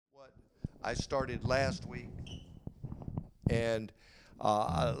I started last week, and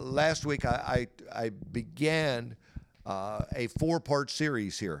last week I began a 4-part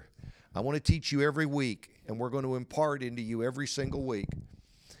series here. I want to teach you every week, and we're going to impart into you every single week.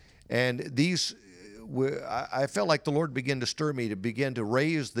 And these, I felt like the Lord began to stir me to begin to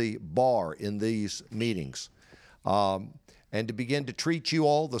raise the bar in these meetings, and to begin to treat you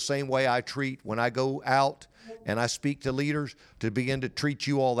all the same way I treat when I go out and I speak to leaders, to begin to treat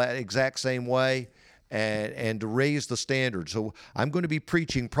you all that exact same way, and to raise the standard. So I'm going to be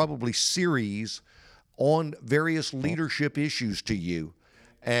preaching probably series on various leadership issues to you,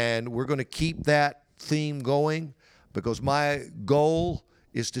 and we're going to keep that theme going, because my goal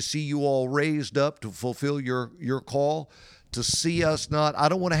is to see you all raised up to fulfill your call, to see us not, I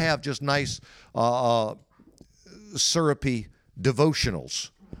don't want to have just nice syrupy devotionals.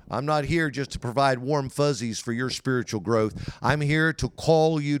 I'm not here just to provide warm fuzzies for your spiritual growth. I'm here to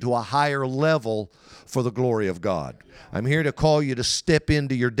call you to a higher level for the glory of God. I'm here to call you to step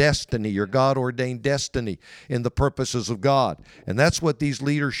into your destiny, your God-ordained destiny in the purposes of God. And that's what these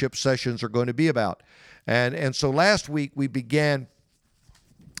leadership sessions are going to be about. And so last week we began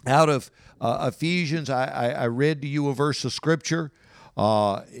out of Ephesians. I read to you a verse of Scripture.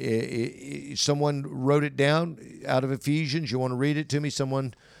 Someone wrote it down out of Ephesians. You want to read it to me?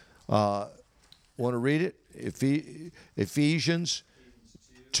 Someone want to read it? Ephesians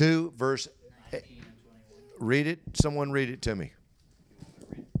 2, verse 19 and 21. Read it. Someone read it to me.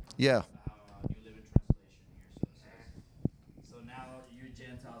 Yeah. New Living Translation here. So now you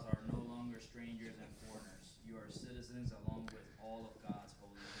Gentiles are no longer strangers and foreigners. You are citizens along with all of God's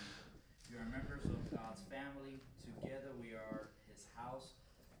holy people. You are members of God's family. Together we are His house,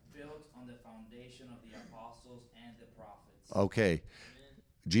 built on the foundation of the apostles and the prophets. Okay.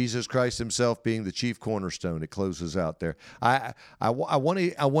 Jesus Christ Himself being the chief cornerstone. It closes out there. I want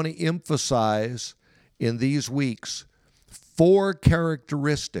to emphasize in these weeks 4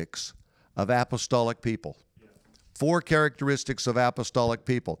 characteristics of apostolic people. 4 characteristics of apostolic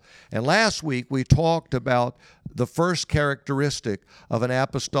people. And last week we talked about the first characteristic of an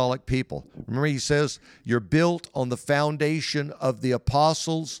apostolic people. Remember, he says you're built on the foundation of the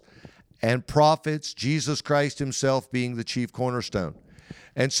apostles and prophets, Jesus Christ Himself being the chief cornerstone.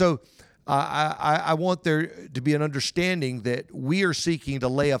 And so I want there to be an understanding that we are seeking to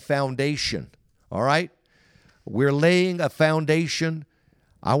lay a foundation, all right? We're laying a foundation.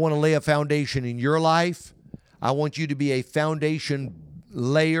 I want to lay a foundation in your life. I want you to be a foundation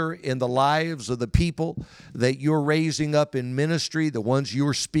layer in the lives of the people that you're raising up in ministry, the ones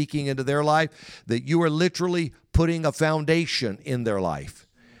you're speaking into their life, that you are literally putting a foundation in their life.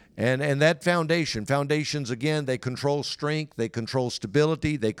 And that foundations, again, they control strength, they control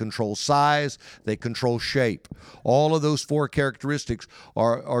stability, they control size, they control shape. All of those 4 characteristics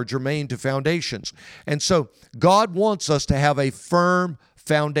are germane to foundations. And so God wants us to have a firm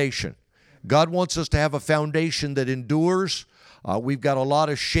foundation. God wants us to have a foundation that endures. We've got a lot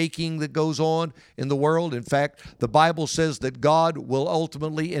of shaking that goes on in the world. In fact, the Bible says that God will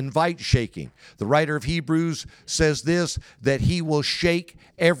ultimately invite shaking. The writer of Hebrews says this, that He will shake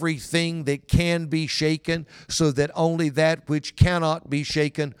everything that can be shaken, so that only that which cannot be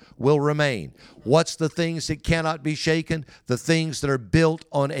shaken will remain. What's the things that cannot be shaken? The things that are built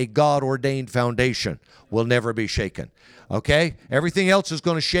on a God-ordained foundation will never be shaken. Okay? Everything else is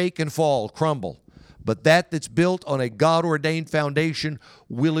going to shake and fall, crumble. But that's built on a God-ordained foundation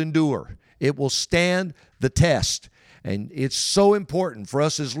will endure. It will stand the test. And it's so important for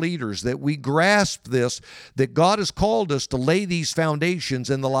us as leaders that we grasp this, that God has called us to lay these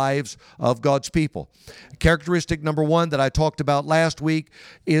foundations in the lives of God's people. Characteristic number 1 that I talked about last week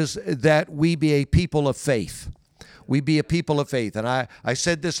is that we be a people of faith. We be a people of faith. And I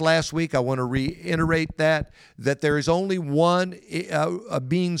said this last week. I want to reiterate that there is only one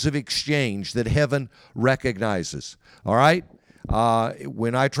means of exchange that heaven recognizes. All right?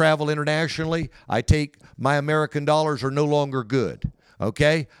 When I travel internationally, I take my American dollars are no longer good.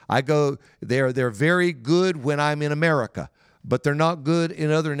 Okay? I go, they're very good when I'm in America, but they're not good in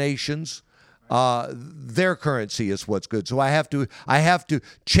other nations. Their currency is what's good. So I have to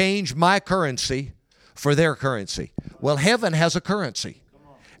change my currency for their currency. Well, heaven has a currency.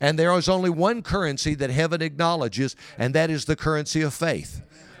 And there is only one currency that heaven acknowledges, and that is the currency of faith.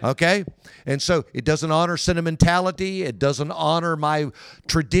 Okay? And so it doesn't honor sentimentality. It doesn't honor my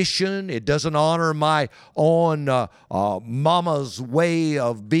tradition. It doesn't honor my own mama's way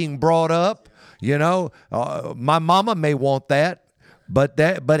of being brought up. You know, my mama may want that, but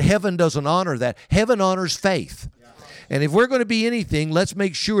heaven doesn't honor that. Heaven honors faith. And if we're going to be anything, let's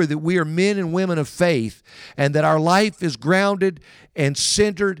make sure that we are men and women of faith and that our life is grounded and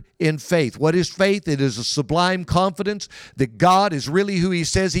centered in faith. What is faith? It is a sublime confidence that God is really who He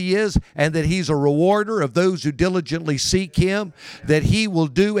says He is and that He's a rewarder of those who diligently seek Him, that He will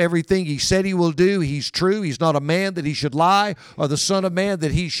do everything He said He will do. He's true. He's not a man that He should lie or the Son of Man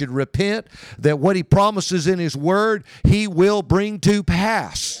that He should repent, that what He promises in His Word, He will bring to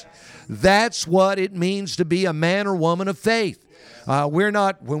pass. That's what it means to be a man or woman of faith. We're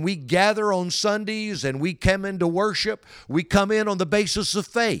not, when we gather on Sundays and we come into worship, we come in on the basis of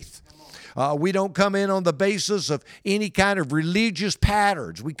faith. We don't come in on the basis of any kind of religious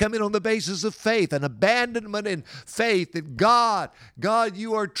patterns. We come in on the basis of faith, an abandonment in faith that God,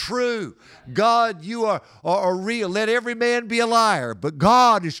 you are true. God, you are real. Let every man be a liar, but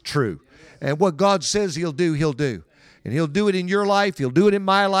God is true. And what God says He'll do, He'll do. And He'll do it in your life. He'll do it in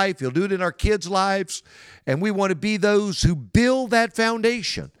my life. He'll do it in our kids' lives. And we want to be those who build that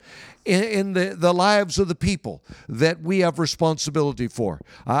foundation in the lives of the people that we have responsibility for.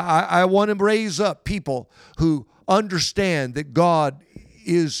 I want to raise up people who understand that God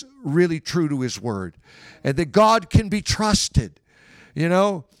is really true to His Word and that God can be trusted. You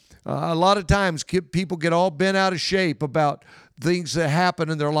know, a lot of times people get all bent out of shape about things that happen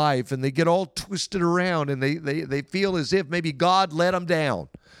in their life, and they get all twisted around, and they feel as if maybe God let them down.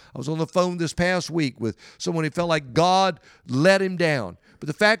 I was on the phone this past week with someone who felt like God let him down. But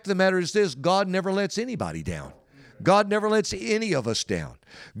the fact of the matter is this: God never lets anybody down. God never lets any of us down.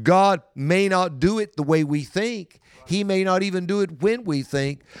 God may not do it the way we think. He may not even do it when we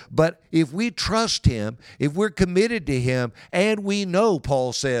think, but if we trust Him, if we're committed to Him, and we know,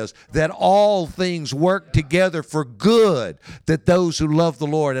 Paul says, that all things work together for good, that those who love the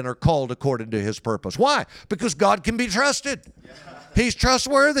Lord and are called according to His purpose. Why? Because God can be trusted. He's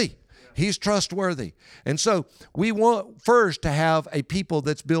trustworthy. He's trustworthy. And so we want first to have a people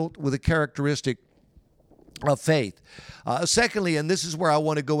that's built with a characteristic of faith. Secondly, and this is where I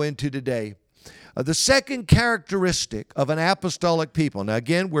want to go into today, the second characteristic of an apostolic people. Now,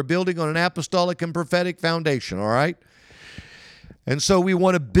 again, we're building on an apostolic and prophetic foundation, all right? And so we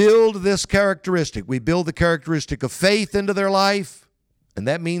want to build this characteristic. We build the characteristic of faith into their life, and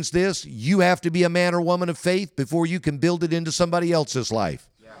that means this: you have to be a man or woman of faith before you can build it into somebody else's life.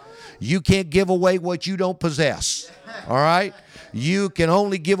 You can't give away what you don't possess, all right? You can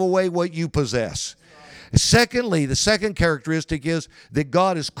only give away what you possess. Secondly, the second characteristic is that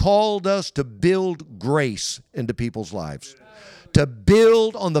God has called us to build grace into people's lives, to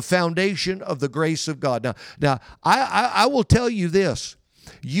build on the foundation of the grace of God. Now, I will tell you this.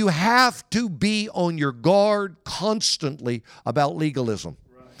 You have to be on your guard constantly about legalism.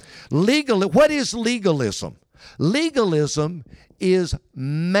 What is legalism? Legalism is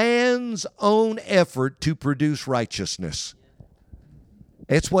man's own effort to produce righteousness.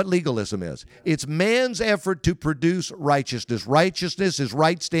 It's what legalism is. It's man's effort to produce righteousness. Righteousness is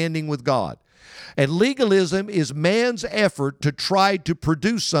right standing with God. And legalism is man's effort to try to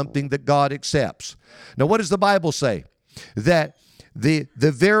produce something that God accepts. Now, what does the Bible say? That the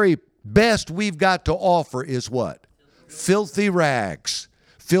very best we've got to offer is what? Filthy rags.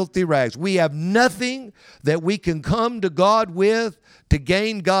 Filthy rags. We have nothing that we can come to God with to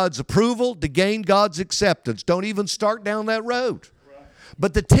gain God's approval, to gain God's acceptance. Don't even start down that road.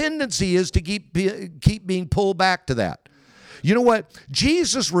 But the tendency is to keep being pulled back to that. You know what?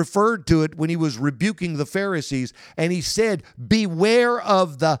 Jesus referred to it when He was rebuking the Pharisees, and He said, beware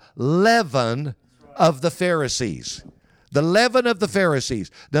of the leaven of the Pharisees. The leaven of the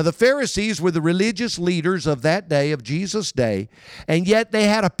Pharisees. Now, the Pharisees were the religious leaders of that day, of Jesus' day, and yet they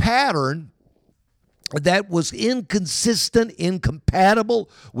had a pattern that was inconsistent, incompatible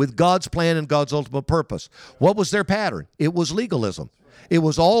with God's plan and God's ultimate purpose. What was their pattern? It was legalism. It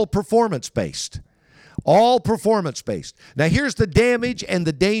was all performance-based. All performance-based. Now, here's the damage and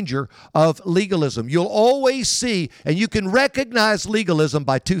the danger of legalism. You'll always see, and you can recognize legalism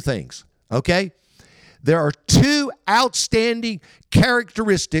by two things, okay? There are two outstanding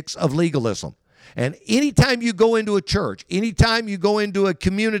characteristics of legalism. And anytime you go into a church, anytime you go into a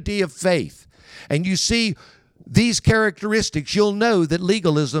community of faith, and you see these characteristics, you'll know that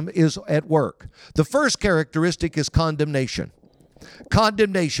legalism is at work. The first characteristic is condemnation.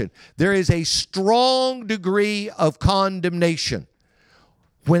 Condemnation. There is a strong degree of condemnation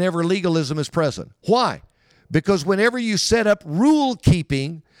whenever legalism is present. Why? Because whenever you set up rule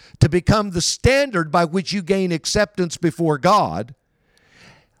keeping to become the standard by which you gain acceptance before God,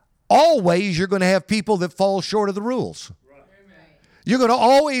 always you're going to have people that fall short of the rules. You're going to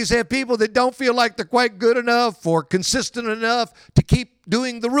always have people that don't feel like they're quite good enough or consistent enough to keep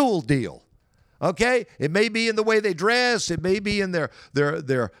doing the rule deal. Okay? It may be in the way they dress. It may be in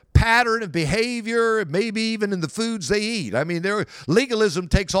their pattern of behavior. It may be even in the foods they eat. I mean, legalism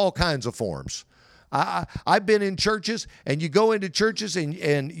takes all kinds of forms. I've been in churches, and you go into churches,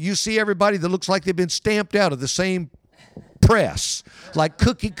 and you see everybody that looks like they've been stamped out of the same press, like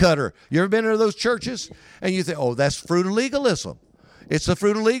cookie cutter. You ever been into those churches? And you think, oh, that's fruit of legalism. It's the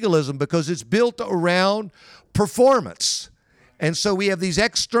fruit of legalism because it's built around performance. And so we have these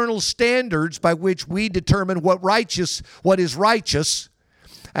external standards by which we determine what is righteous.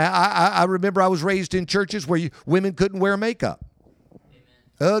 I remember I was raised in churches where women couldn't wear makeup.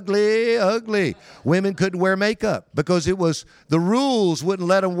 Ugly. Women couldn't wear makeup because the rules wouldn't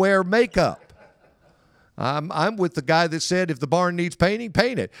let them wear makeup. I'm with the guy that said if the barn needs painting,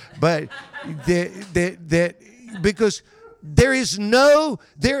 paint it. But because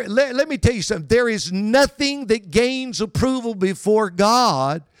let me tell you something. There is nothing that gains approval before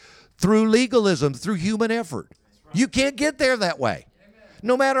God through legalism, through human effort. You can't get there that way,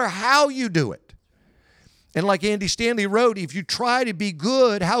 no matter how you do it. And like Andy Stanley wrote, if you try to be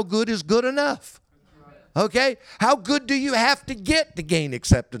good, how good is good enough? Okay? How good do you have to get to gain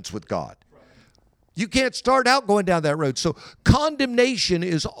acceptance with God? You can't start out going down that road. So condemnation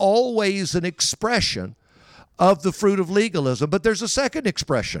is always an expression of the fruit of legalism. But there's a second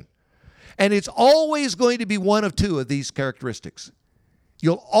expression. And it's always going to be one of two of these characteristics.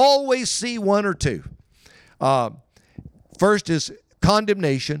 You'll always see one or two. First is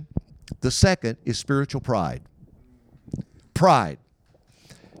condemnation. The second is spiritual pride. Pride.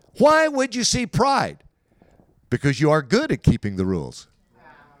 Why would you see pride? Because you are good at keeping the rules.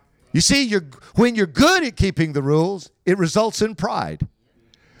 You see, when you're good at keeping the rules, it results in pride.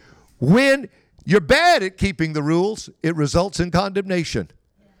 When you're bad at keeping the rules, it results in condemnation.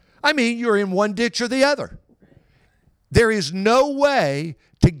 I mean, you're in one ditch or the other. There is no way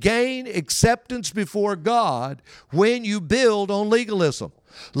to gain acceptance before God when you build on legalism.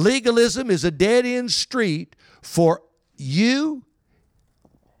 Legalism is a dead-end street for you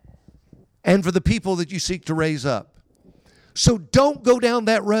and for the people that you seek to raise up. So don't go down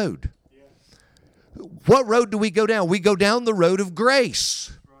that road. What road do we go down? We go down the road of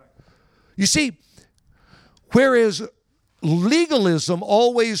grace. You see, whereas legalism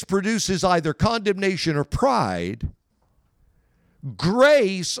always produces either condemnation or pride,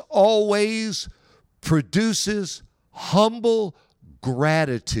 grace always produces humble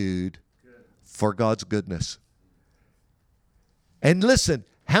gratitude for God's goodness. And listen,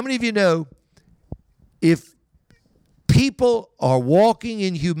 how many of you know if people are walking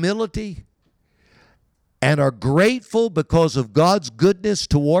in humility and are grateful because of God's goodness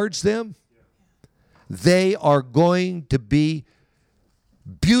towards them, they are going to be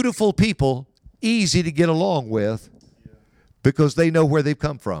beautiful people, easy to get along with because they know where they've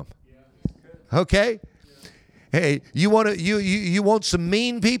come from. Okay? Hey, you want some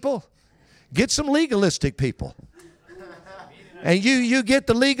mean people? Get some legalistic people. And you get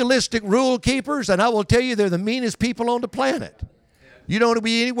the legalistic rule keepers, and I will tell you they're the meanest people on the planet. You don't want to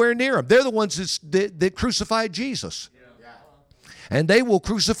be anywhere near them. They're the ones that crucified Jesus. And they will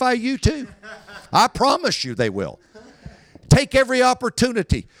crucify you too. I promise you they will. Take every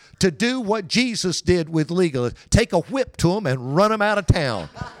opportunity to do what Jesus did with legalists. Take a whip to them and run them out of town.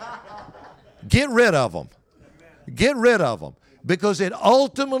 Get rid of them. Get rid of them. Because it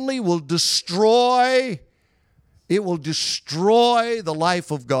ultimately will destroy the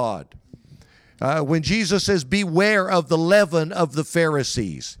life of God. When Jesus says, beware of the leaven of the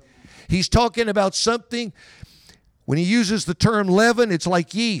Pharisees, he's talking about something. When he uses the term leaven, it's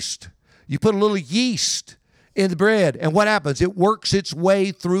like yeast. You put a little yeast in the bread, and what happens? It works its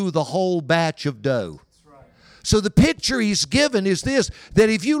way through the whole batch of dough. So the picture he's given is this, that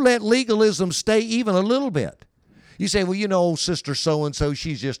if you let legalism stay even a little bit, you say, well, you know, Sister so-and-so,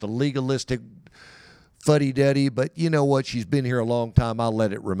 she's just a legalistic fuddy-duddy, but you know what? She's been here a long time. I'll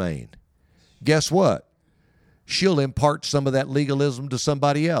let it remain. Guess what? She'll impart some of that legalism to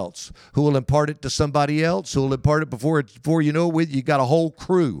somebody else, who will impart it to somebody else, who will impart it before you know it, you got a whole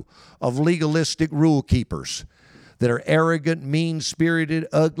crew of legalistic rule keepers that are arrogant, mean-spirited,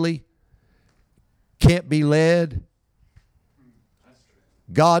 ugly, can't be led.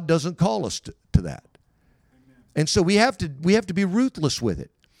 God doesn't call us to that. And so we have to be ruthless with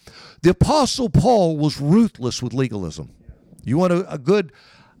it. The Apostle Paul was ruthless with legalism. You want a good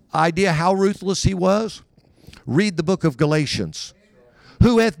idea how ruthless he was? Read the book of Galatians.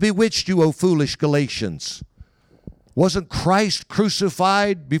 Who hath bewitched you, O foolish Galatians? Wasn't Christ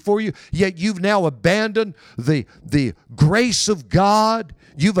crucified before you? Yet you've now abandoned the grace of God.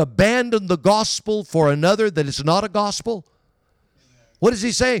 You've abandoned the gospel for another that is not a gospel. What is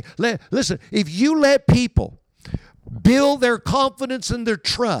he saying? Listen, if you let people build their confidence and their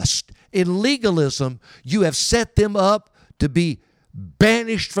trust in legalism, you have set them up to be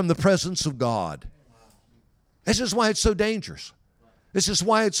banished from the presence of God. This is why it's so dangerous. This is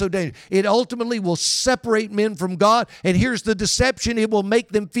why it's so dangerous. It ultimately will separate men from God, and here's the deception: it will make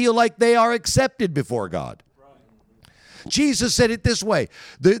them feel like they are accepted before God. Jesus said it this way: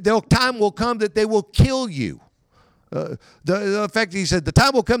 the time will come that they will kill you. In fact, he said, the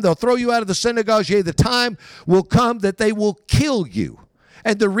time will come, they'll throw you out of the synagogues. Yea, the time will come that they will kill you.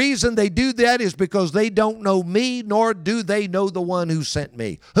 And the reason they do that is because they don't know me, nor do they know the one who sent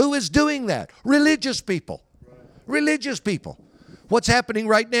me. Who is doing that? Religious people. Right. Religious people. What's happening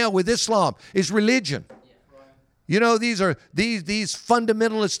right now with Islam is religion. You know, these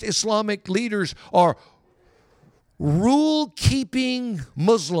fundamentalist Islamic leaders are rule-keeping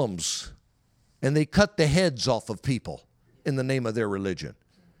Muslims, and they cut the heads off of people in the name of their religion.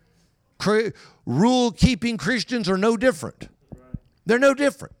 Rule-keeping Christians are no different. They're no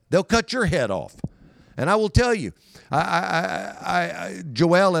different. They'll cut your head off. And I will tell you,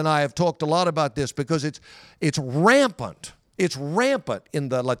 Joel and I have talked a lot about this because it's rampant. It's rampant in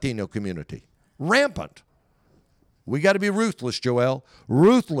the Latino community. Rampant. We got to be ruthless, Joel.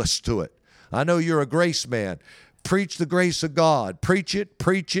 Ruthless to it. I know you're a grace man. Preach the grace of God. Preach it,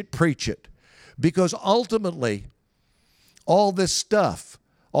 preach it, preach it. Because ultimately, all this stuff,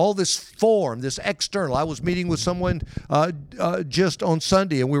 all this form, this external. I was meeting with someone just on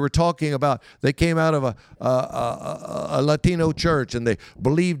Sunday, and we were talking about, they came out of a Latino church, and they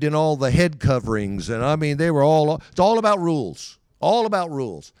believed in all the head coverings. And I mean, it's all about rules, all about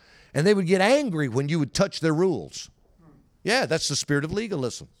rules. And they would get angry when you would touch their rules. Yeah, that's the spirit of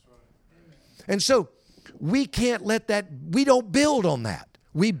legalism. And so we can't let that, we don't build on that.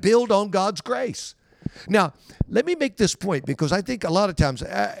 We build on God's grace. Now, let me make this point, because I think a lot of times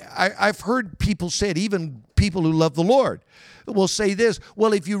I've heard people say it, even people who love the Lord will say this: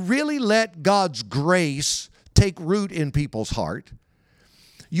 well, if you really let God's grace take root in people's heart,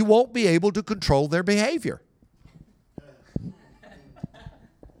 you won't be able to control their behavior.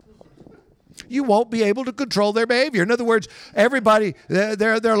 You won't be able to control their behavior. In other words, everybody,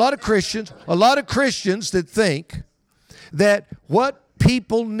 there are a lot of Christians that think that what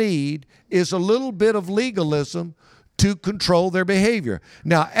people need is a little bit of legalism to control their behavior.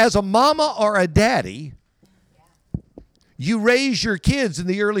 Now, as a mama or a daddy, you raise your kids in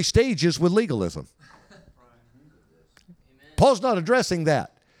the early stages with legalism. Paul's not addressing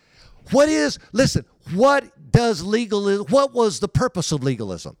that. What was the purpose of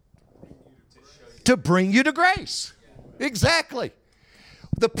legalism? To bring you to grace. Exactly.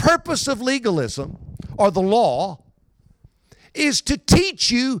 The purpose of legalism, or the law, is to teach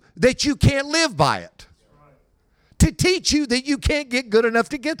you that you can't live by it. To teach you that you can't get good enough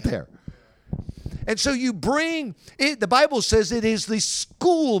to get there. And so you bring it, the Bible says it is the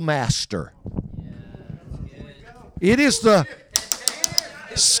schoolmaster. It is the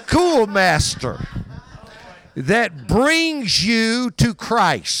schoolmaster that brings you to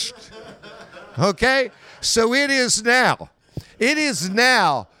Christ. Okay? So it is now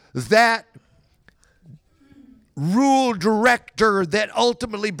that rule director that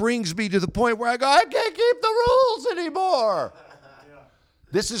ultimately brings me to the point where I go, I can't keep the rules anymore.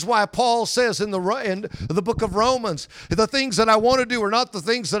 This is why Paul says in the book of Romans, the things that I want to do are not the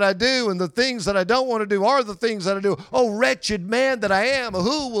things that I do, and the things that I don't want to do are the things that I do. Oh, wretched man that I am,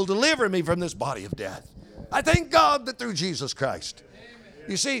 who will deliver me from this body of death? I thank God that through Jesus Christ.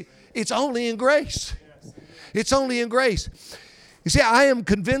 You see, it's only in grace. It's only in grace. You see, I am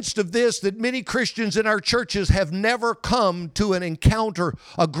convinced of this, that many Christians in our churches have never come to an encounter,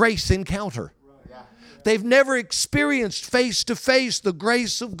 a grace encounter. They've never experienced face-to-face the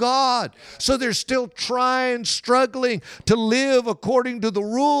grace of God. So they're still struggling to live according to the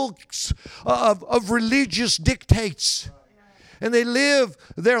rules of religious dictates. And they live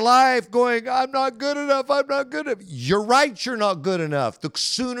their life going, I'm not good enough, I'm not good enough. You're right, you're not good enough. The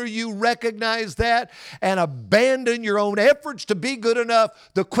sooner you recognize that and abandon your own efforts to be good enough,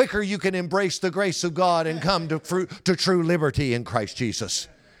 the quicker you can embrace the grace of God and come to true liberty in Christ Jesus.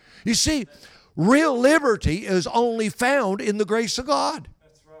 You see, real liberty is only found in the grace of God.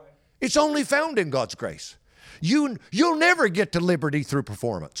 That's right. It's only found in God's grace. You'll never get to liberty through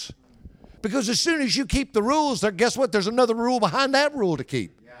performance. Because as soon as you keep the rules, guess what? There's another rule behind that rule to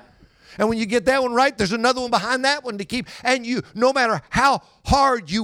keep. Yeah. And when you get that one right, there's another one behind that one to keep. And no matter how hard you